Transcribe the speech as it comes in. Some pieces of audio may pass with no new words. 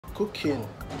cooking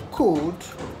could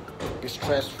be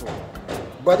stressful,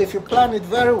 but if you plan it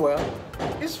very well,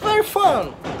 it's very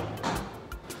fun.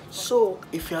 So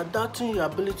if you are doubting your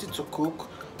ability to cook,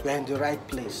 you're in the right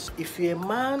place. If you're a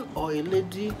man or a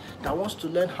lady that wants to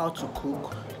learn how to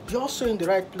cook, you're also in the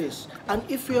right place. And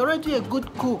if you're already a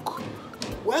good cook,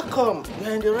 welcome,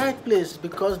 you're in the right place,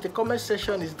 because the comment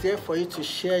section is there for you to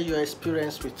share your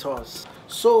experience with us.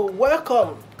 So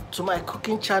welcome to my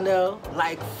cooking channel,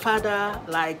 like father,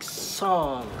 like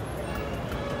son.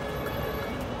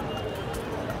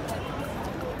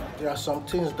 There are some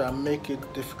things that make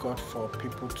it difficult for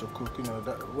people to cook. You know,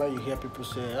 that when you hear people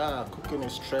say, cooking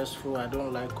is stressful, I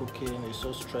don't like cooking, it's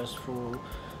so stressful,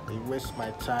 it wastes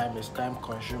my time, it's time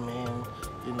consuming,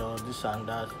 you know, this and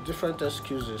that, different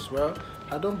excuses. Well,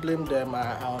 I don't blame them.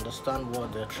 I understand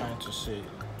what they're trying to say.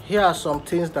 Here are some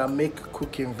things that make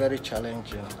cooking very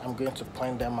challenging. I'm going to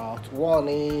point them out. One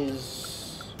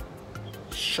is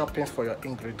shopping for your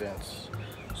ingredients.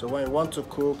 So when you want to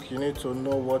cook, you need to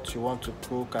know what you want to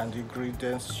cook and the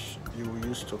ingredients you will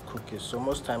use to cook it. So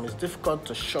most times it's difficult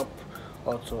to shop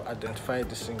or to identify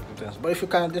these ingredients. But if you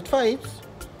can identify it,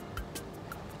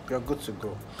 you're good to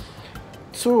go.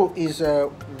 Two is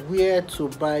where to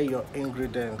buy your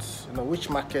ingredients. You know,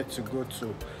 which market to go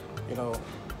to. You know,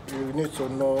 you need to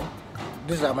know,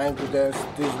 these are my ingredients,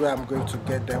 this is where I'm going to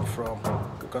get them from.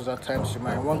 Because at times you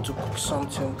might want to cook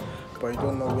something, but you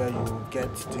don't know where you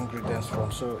get the ingredients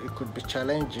from. So it could be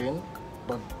challenging,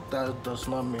 but that does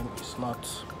not mean it's not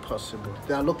possible.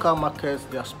 There are local markets,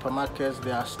 there are supermarkets,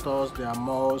 there are stores, there are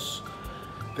malls,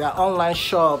 there are online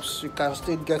shops. You can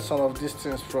still get some of these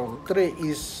things from. Three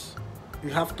is you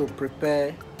have to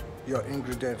prepare your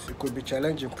ingredients. It could be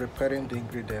challenging preparing the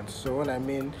ingredients. So when I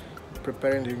mean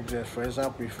preparing the ingredients, for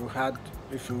example, if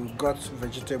you got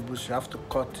vegetables, you have to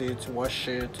cut it, wash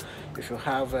it. If you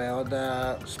have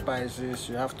other spices,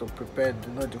 you have to prepare,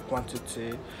 you know, the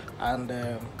quantity. And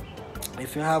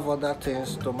if you have other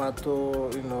things,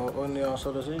 tomato, you know, onions,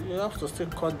 all those, you have to still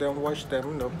cut them, wash them,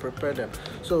 you know, prepare them.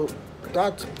 So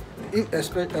that,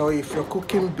 if you're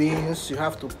cooking beans, you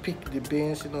have to pick the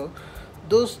beans, you know.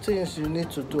 Those things you need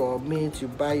to do. Or meat, you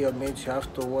buy your meat, you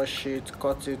have to wash it,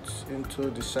 cut it into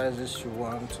the sizes you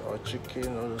want, or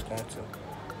chicken, all those kinds of things.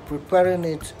 Preparing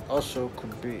it also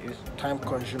could be time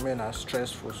consuming and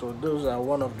stressful. So those are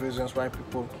one of the reasons why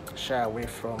people shy away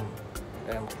from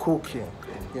cooking,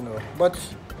 you know. But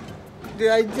the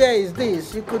idea is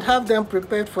this: you could have them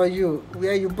prepared for you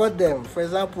where you bought them. For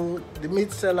example, the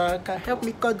meat seller can help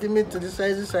me cut the meat to the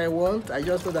sizes I want. I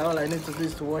just know that all I need to do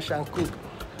is to wash and cook.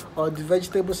 Or the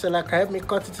vegetable seller can help me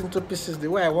cut it into pieces the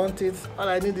way I want it. All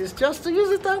I need is just to use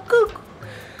it and cook.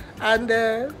 And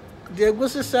the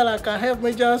egusi seller can help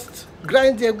me just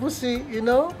grind the egusi, you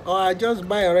know, or I just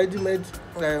buy already made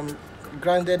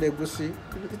grinded egusi.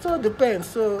 It all depends.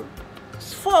 So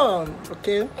it's fun,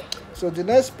 okay? So the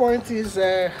next point is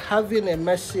having a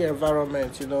messy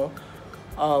environment, you know.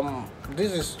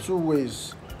 This is two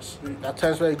ways. At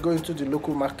times when you go into the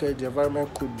local market, the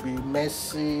environment could be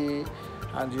messy,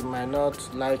 and you might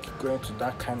not like going to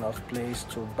that kind of place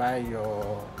to buy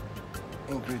your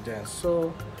ingredients.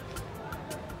 So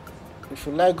if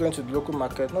you like going to the local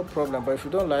market, no problem. But if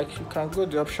you don't like, you can go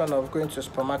the option of going to a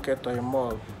supermarket or a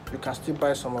mall. You can still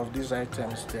buy some of these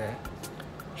items there.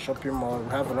 Shopping mall, we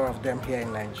have a lot of them here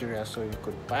in Nigeria, so you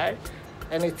could buy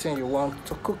anything you want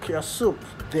to cook your soup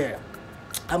there.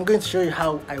 I'm going to show you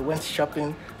how I went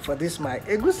shopping for this my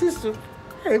egusi soup.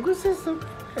 Egusi soup,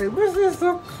 egusi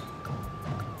soup.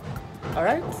 All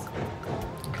right.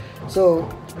 So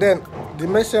then the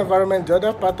messy environment, the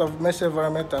other part of messy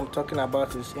environment I'm talking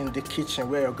about is in the kitchen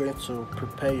where you're going to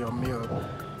prepare your meal.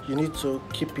 You need to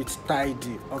keep it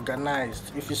tidy,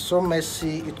 organized. If it's so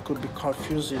messy, it could be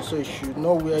confusing. So you should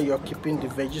know where you're keeping the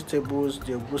vegetables,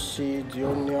 the egusi, the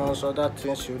onions, other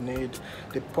things you need.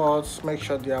 The pots, make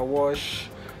sure they are washed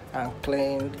and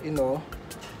cleaned, you know.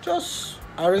 Just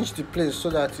arrange the place so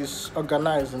that it's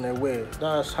organized in a way.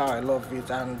 That's how I love it.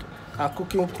 And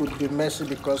cooking could be messy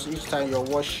because each time you're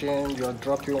washing, you're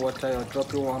dropping water, you're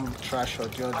dropping one trash or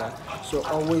the other. So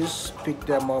always pick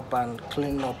them up and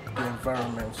clean up the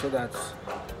environment so that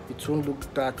it won't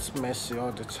look that messy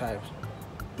all the time.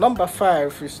 Number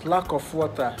 5 is lack of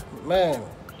water. Man,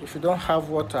 if you don't have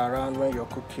water around when you're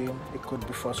cooking, it could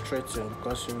be frustrating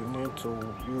because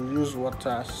you use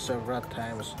water several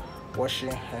times,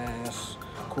 washing hands,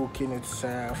 cooking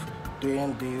itself,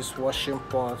 doing this, washing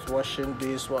pots, washing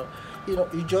this. You know,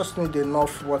 you just need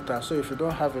enough water. So if you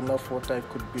don't have enough water, it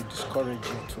could be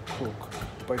discouraging to cook.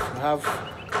 But if you have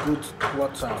good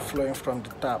water flowing from the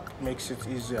tap, makes it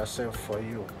easier for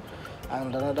you.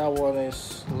 And another one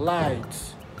is light.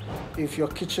 if your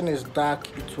kitchen is dark,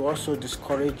 it will also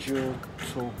discourage you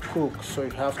to cook. So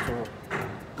you have to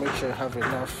make sure you have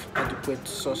enough adequate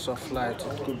source of light.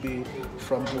 It could be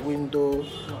from the window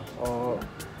or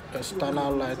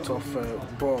external light of a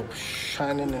bulb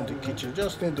shining in the kitchen. You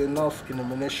just need enough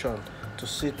illumination to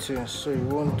see things so you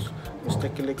won't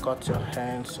mistakenly cut your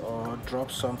hands or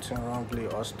drop something wrongly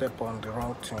or step on the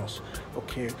wrong things.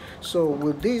 Okay, so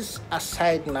with this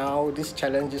aside, now these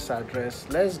challenges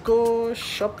addressed, let's go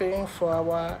shopping for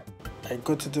our. I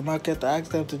go to the market, I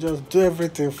ask them to just do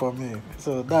everything for me.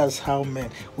 So that's how men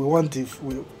we want it.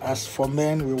 As for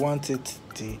men, we want it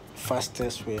the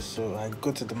fastest way. So I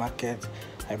go to the market,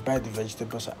 I buy the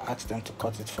vegetables, I ask them to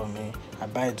cut it for me. I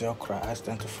buy the okra, I ask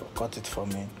them to cut it for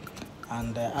me.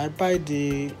 And I buy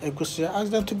the egusi, I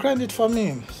ask them to grind it for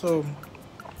me. So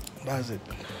that's it.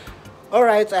 All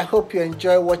right, I hope you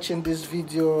enjoy watching this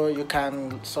video. You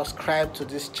can subscribe to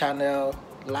this channel,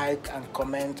 like and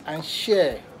comment and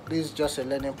share. This is just a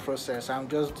learning process. I'm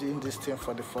just doing this thing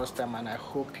for the first time and I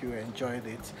hope you enjoyed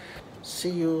it. See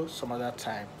you some other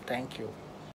time. Thank you.